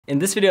In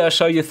this video I'll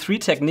show you 3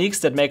 techniques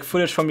that make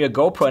footage from your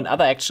GoPro and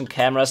other action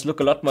cameras look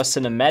a lot more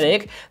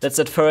cinematic. That's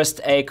at first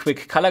a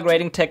quick color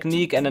grading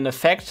technique and an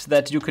effect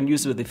that you can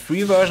use with the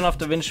free version of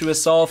DaVinci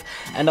Resolve,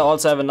 and I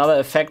also have another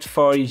effect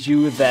for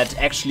you that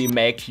actually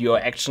make your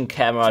action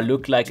camera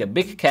look like a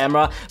big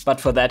camera,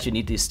 but for that you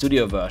need the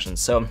studio version.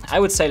 So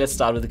I would say let's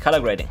start with the color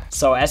grading.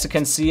 So as you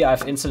can see,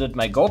 I've inserted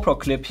my GoPro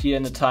clip here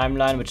in the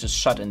timeline, which is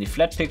shot in the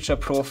flat picture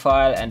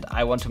profile, and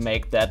I want to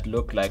make that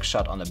look like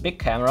shot on a big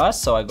camera.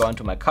 So I go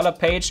into my color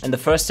page, and the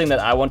first thing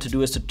that I want to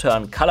do is to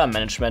turn color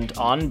management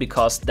on,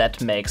 because that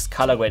makes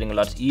color grading a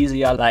lot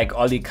easier. Like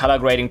all the color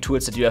grading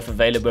tools that you have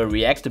available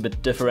react a bit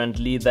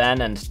differently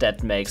then, and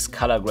that makes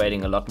color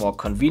grading a lot more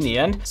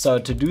convenient. So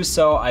to do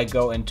so, I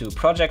go into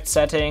project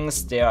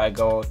settings, there I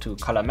go to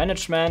color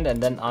management,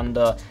 and then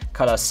under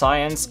color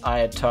science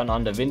I turn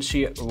on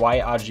DaVinci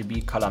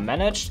YRGB color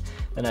managed.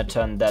 Then I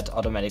turn that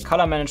automatic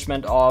color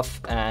management off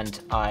and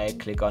I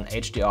click on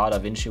HDR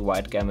DaVinci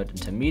Wide Gamut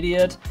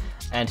Intermediate.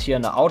 And here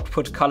in the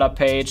output color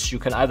page, you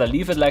can either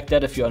leave it like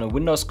that if you're on a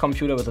Windows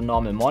computer with a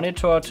normal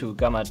monitor to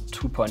Gamma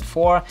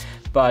 2.4,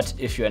 but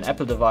if you're on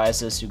Apple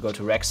devices, you go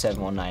to Rec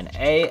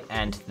 709A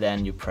and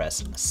then you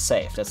press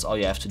save. That's all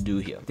you have to do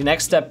here. The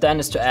next step then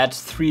is to add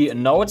 3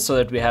 nodes so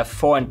that we have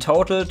 4 in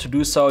total. To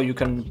do so, you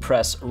can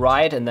press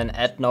right and then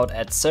add node,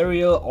 add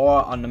serial,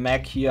 or on the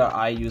Mac here,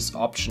 I use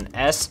Option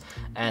S,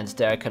 and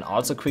there I can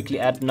also quickly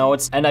add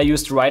nodes. And I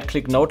used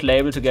right-click node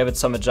label to give it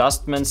some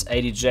adjustments,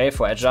 ADJ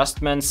for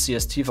adjustments,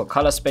 CST for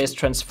color space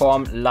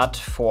transform, LUT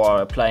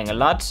for applying a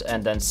LUT,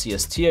 and then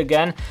CST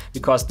again,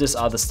 because these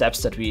are the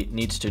steps that we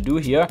need to do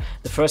here.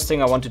 The first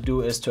thing I want to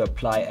do is to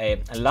apply a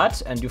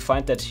LUT, and you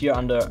find that here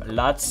under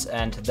LUTs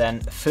and then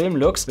film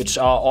looks, which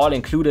are all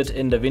included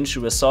in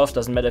DaVinci Resolve,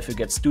 doesn't matter if you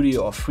get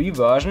studio or free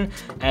version.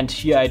 And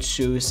here I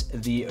choose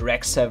the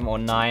Rec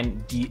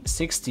 709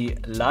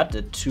 D60 LUT,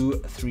 the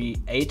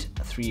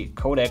 2383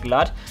 codec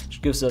LUT,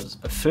 which gives us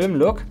a film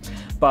look.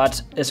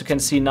 But as you can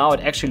see now, it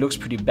actually looks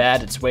pretty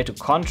bad. It's way too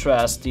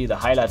contrasty. The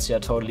highlights here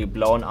are totally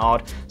blown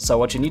out. So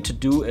what you need to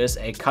do is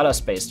a color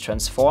space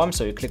transform.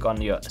 So you click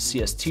on your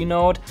CST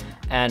node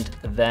and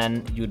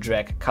then you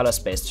drag color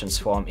space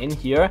transform in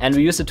here. And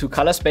we use the 2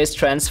 color space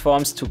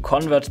transforms to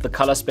convert the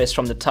color space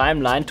from the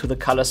timeline to the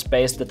color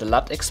space that the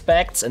LUT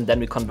expects, and then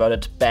we convert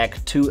it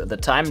back to the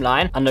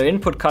timeline. Under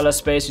input color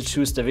space, you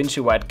choose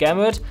DaVinci Wide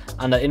Gamut.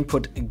 Under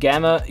input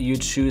gamma, you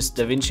choose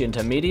DaVinci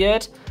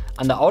Intermediate.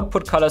 Under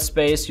output color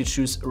space, you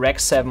choose Rec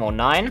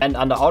 709, and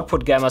under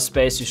output gamma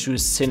space, you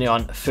choose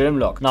Cineon Film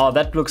Look. Now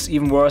that looks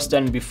even worse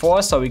than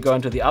before, so we go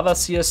into the other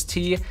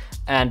CST,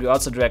 and we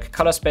also drag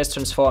color space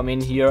transform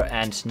in here,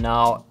 and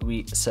now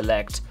we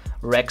select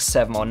Rec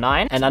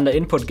 709, and under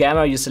input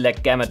gamma you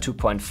select gamma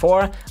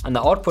 2.4. Under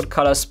output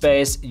color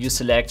space you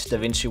select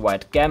DaVinci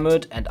Wide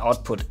Gamut, and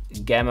output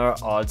gamma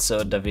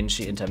also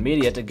DaVinci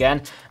Intermediate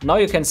again. Now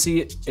you can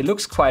see it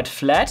looks quite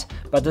flat,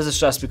 but this is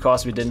just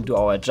because we didn't do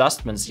our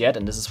adjustments yet,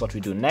 and this is what we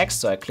do next.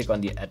 So I click on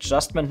the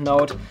adjustment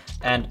node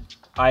and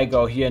I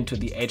go here into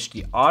the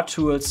HDR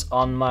tools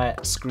on my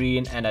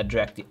screen and I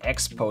drag the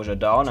exposure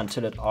down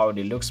until it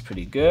already looks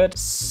pretty good,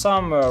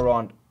 somewhere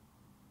around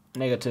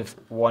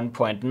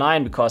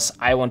 -1.9, because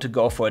I want to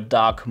go for a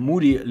dark,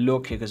 moody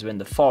look here because we're in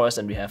the forest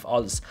and we have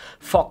all this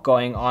fog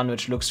going on,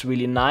 which looks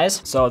really nice.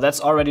 So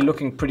that's already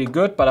looking pretty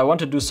good, but I want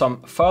to do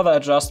some further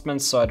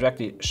adjustments. So I drag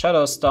the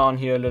shadows down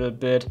here a little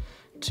bit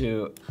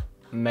to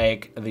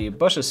make the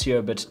bushes here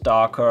a bit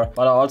darker,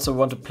 but I also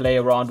want to play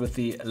around with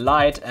the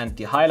light and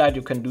the highlight.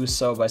 You can do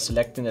so by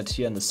selecting it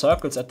here in the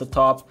circles at the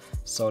top.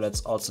 So let's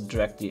also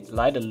drag the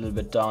light a little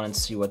bit down and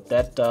see what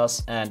that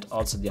does, and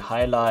also the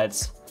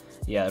highlights.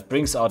 Yeah, it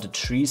brings out the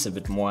trees a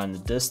bit more in the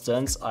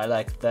distance. I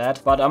like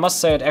that. But I must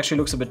say it actually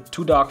looks a bit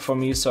too dark for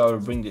me, so I will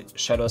bring the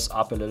shadows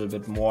up a little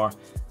bit more,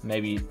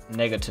 maybe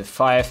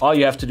 -5. All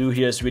you have to do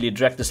here is really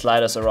drag the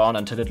sliders around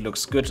until it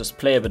looks good. Just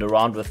play a bit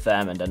around with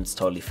them and then it's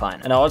totally fine.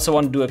 And I also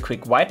want to do a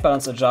quick white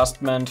balance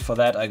adjustment. For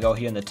that I go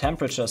here in the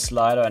temperature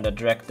slider and I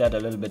drag that a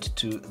little bit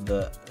to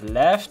the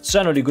left. It's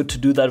generally good to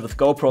do that with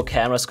GoPro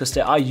cameras because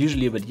they are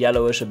usually a bit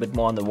yellowish, a bit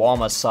more on the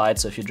warmer side.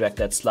 So if you drag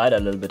that slider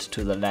a little bit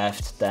to the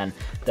left, then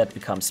that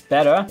becomes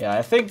better. Yeah,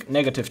 I think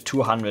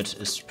 -200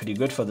 is pretty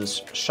good for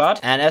this shot.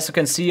 And as you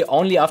can see,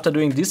 only after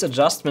doing these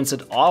adjustments,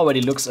 it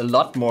already looks a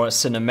lot more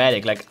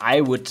cinematic. Like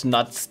I would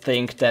not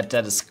think that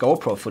that is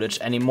GoPro footage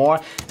anymore.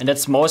 And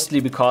that's mostly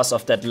because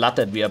of that LUT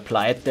that we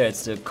applied there.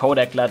 It's the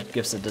codec LUT, it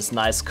gives it this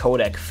nice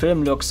codec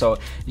film look. So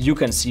you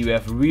can see we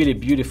have really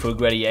beautiful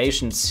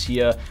gradations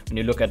here. When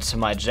you look at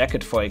my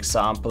jacket, for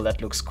example,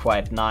 that looks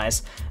quite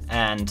nice.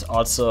 And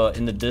also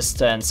in the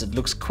distance, it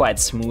looks quite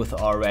smooth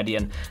already.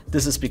 And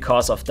this is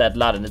because of that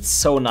LUT, and it's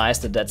so nice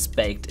that that's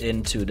baked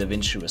into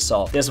DaVinci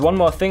Resolve. There's one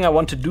more thing I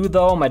want to do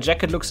though. My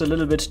jacket looks a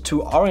little bit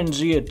too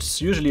orangey.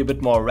 It's usually a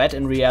bit more red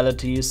in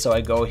reality. So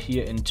I go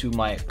here into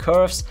my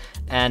curves,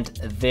 and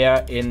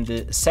there in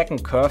the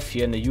second curve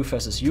here in the U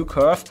versus U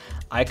curve,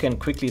 I can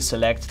quickly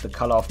select the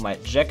color of my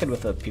jacket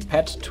with a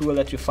pipette tool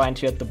that you find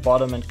here at the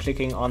bottom, and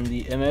clicking on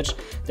the image.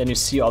 Then you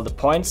see all the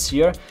points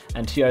here,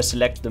 and here I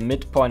select the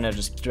midpoint and I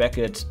just drag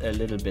it a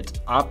little bit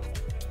up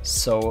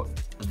so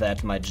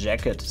that my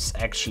jacket is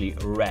actually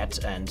red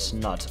and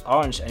not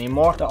orange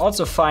anymore. I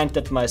also find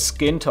that my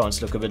skin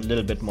tones look a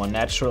little bit more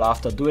natural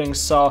after doing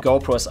so.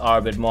 GoPros are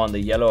a bit more on the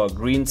yellow or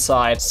green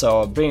side,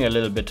 so bring a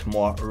little bit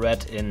more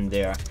red in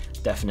there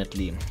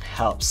definitely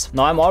helps.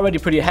 Now I'm already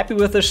pretty happy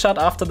with the shot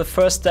after the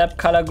first step,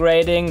 color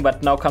grading,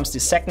 but now comes the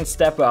second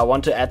step where I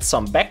want to add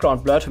some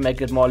background blur to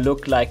make it more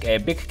look like a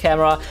big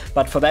camera,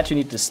 but for that you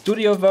need the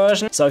studio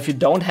version. So if you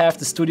don't have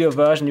the studio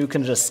version, you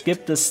can just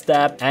skip this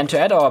step. And to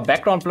add our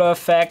background blur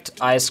effect,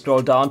 I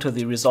scroll down to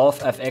the Resolve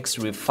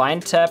FX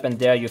Refine tab, and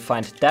there you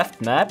find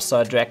Depth Map. So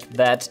I drag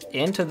that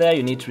into there.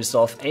 You need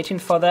Resolve 18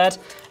 for that.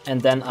 And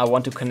then I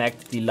want to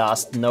connect the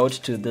last node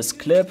to this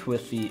clip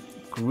with the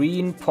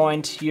green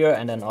point here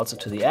and then also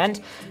to the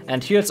end.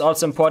 And here it's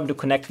also important to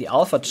connect the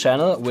alpha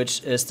channel,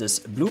 which is this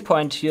blue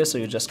point here. So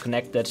you just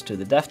connect that to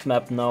the depth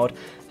map node,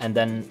 and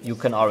then you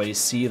can already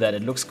see that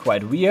it looks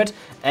quite weird.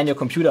 And your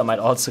computer might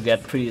also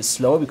get pretty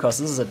slow because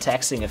this is a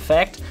taxing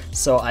effect.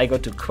 So I go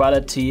to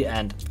quality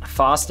and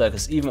faster,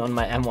 because even on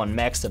my M1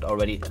 Max that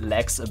already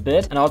lags a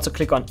bit. And I also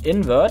click on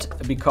invert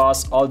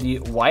because all the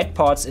white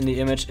parts in the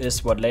image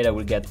is what later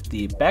will get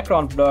the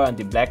background blur, and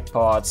the black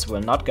parts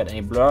will not get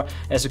any blur.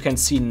 As you can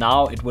see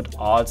now, it would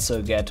also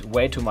get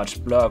way too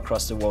much blur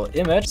across the whole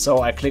image.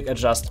 So I click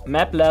adjust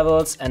map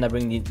levels and I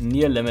bring the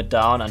near limit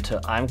down until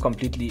I'm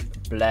completely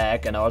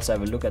black. And I also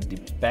have a look at the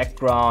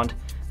background,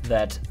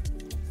 that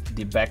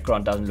the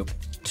background doesn't look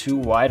too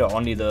wide, or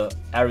only the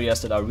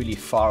areas that are really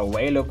far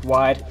away look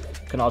wide.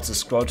 You can also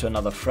scroll to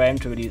another frame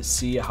to really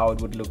see how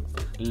it would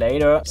look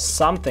later.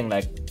 Something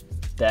like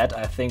that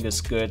I think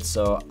is good,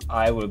 so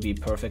I will be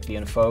perfectly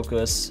in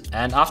focus.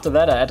 And after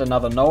that I add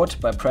another node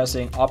by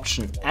pressing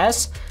Option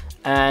S,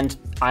 and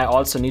I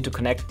also need to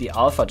connect the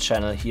alpha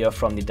channel here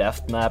from the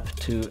depth map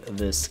to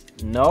this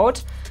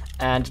node.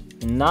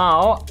 And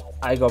now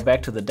I go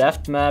back to the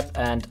depth map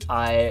and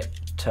I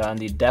turn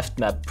the depth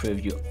map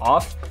preview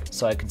off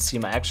so I can see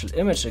my actual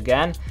image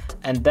again.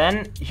 And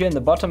then here in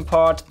the bottom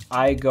part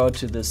I go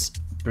to this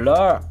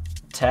blur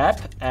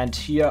tab, and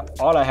here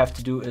all I have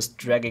to do is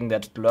dragging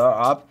that blur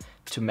up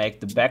to make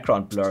the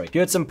background blurry.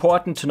 Here it's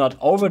important to not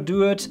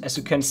overdo it. As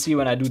you can see,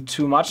 when I do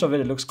too much of it,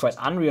 it looks quite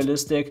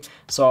unrealistic.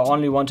 So I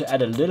only want to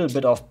add a little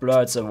bit of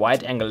blur. It's a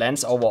wide angle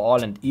lens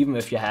overall, and even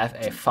if you have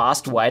a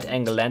fast wide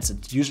angle lens,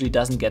 it usually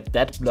doesn't get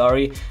that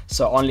blurry.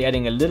 So only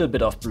adding a little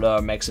bit of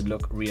blur makes it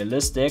look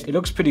realistic. It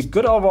looks pretty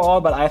good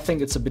overall, but I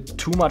think it's a bit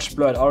too much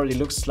blur. It already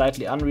looks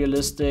slightly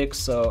unrealistic.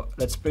 So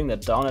let's bring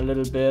that down a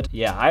little bit.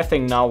 Yeah, I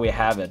think now we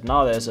have it.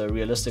 Now there's a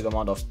realistic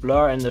amount of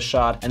blur in the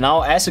shot. And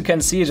now, as you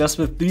can see, just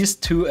with these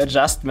two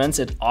adjustments,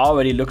 it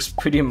already looks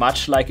pretty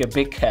much like a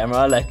big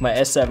camera, like my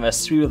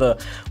S7S3 with a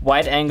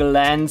wide angle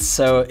lens.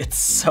 So it's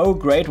so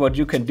great what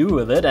you can do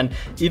with it. And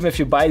even if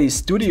you buy the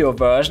studio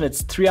version,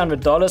 it's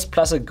 $300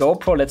 plus a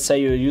GoPro. Let's say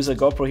you use a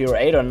GoPro Hero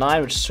 8 or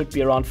 9, which should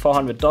be around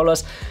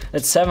 $400.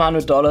 It's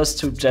 $700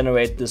 to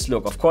generate this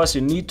look. Of course, you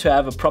need to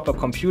have a proper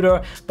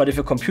computer, but if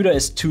your computer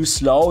is too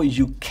slow,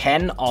 you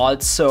can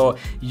also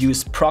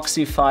use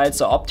proxy files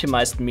or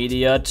optimized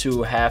media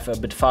to have a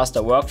bit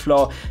faster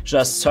workflow.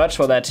 Just search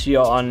for that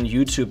here on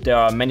YouTube. There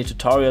are many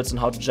tutorials on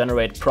how to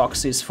generate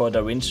proxies for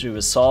DaVinci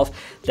Resolve.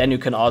 Then you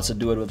can also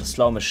do it with a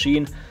slow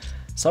machine.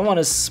 Someone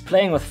is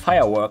playing with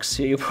fireworks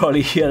here. You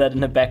probably hear that in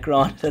the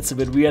background. That's a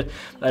bit weird.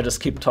 I just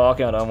keep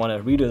talking. I don't want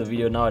to redo the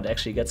video now. It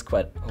actually gets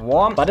quite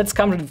warm. But it's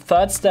come to the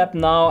third step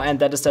now, and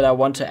that is that I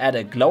want to add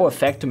a glow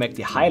effect to make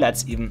the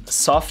highlights even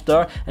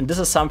softer. And this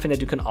is something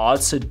that you can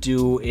also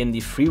do in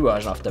the free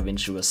version of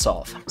DaVinci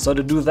Resolve. So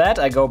to do that,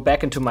 I go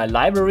back into my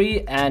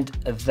library and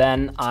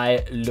then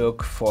I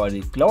look for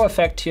the glow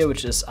effect here,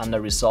 which is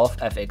under Resolve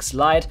FX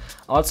Light.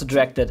 Also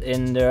drag that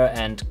in there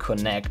and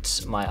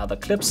connect my other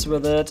clips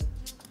with it.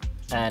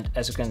 And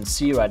as you can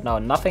see right now,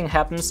 nothing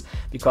happens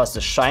because the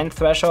shine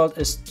threshold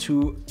is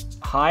too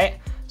high.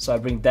 So I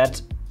bring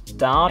that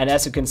down. And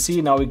as you can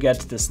see, now we get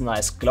this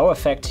nice glow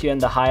effect here in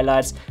the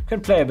highlights. You can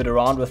play a bit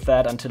around with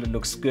that until it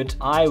looks good.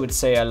 I would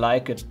say I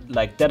like it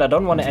like that. I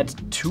don't want to add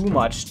too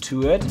much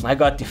to it. My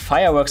God, the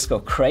fireworks go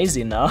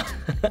crazy now.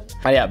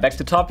 But yeah, back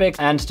to topic.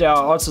 And there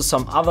are also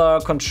some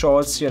other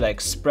controls here, like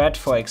spread,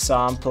 for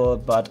example,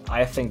 but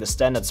I think the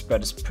standard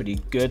spread is pretty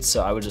good,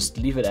 so I will just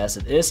leave it as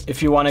it is.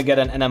 If you want to get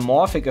an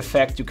anamorphic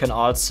effect, you can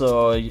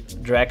also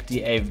drag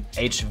the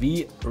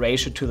HV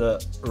ratio to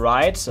the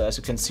right. So as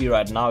you can see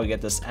right now, we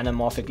get this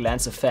anamorphic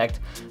lens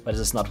effect, but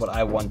this is not what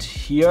I want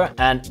here.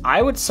 And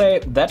I would say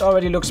that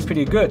already looks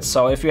pretty good.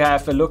 So if you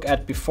have a look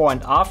at before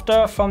and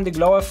after from the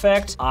glow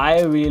effect,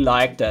 I really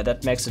like that.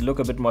 That makes it look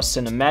a bit more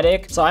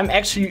cinematic. So I'm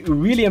actually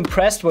really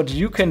impressed what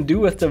you can do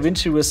with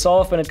DaVinci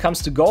Resolve when it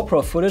comes to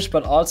GoPro footage,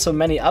 but also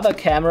many other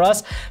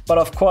cameras. But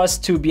of course,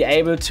 to be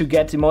able to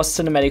get the most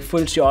cinematic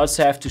footage, you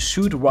also have to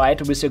shoot right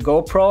with your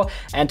GoPro.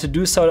 And to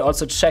do so,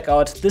 also check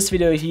out this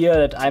video here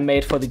that I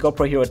made for the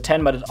GoPro Hero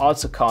 10, but it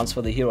also counts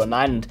for the Hero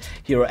 9 and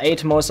Hero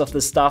 8, most of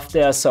the stuff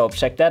there. So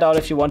check that out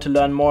if you want to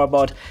learn more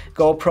about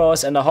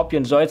GoPros, and I hope you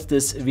enjoyed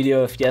this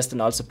video. If yes, then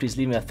also please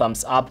leave me a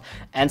thumbs up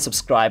and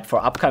subscribe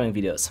for upcoming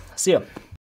videos. See you.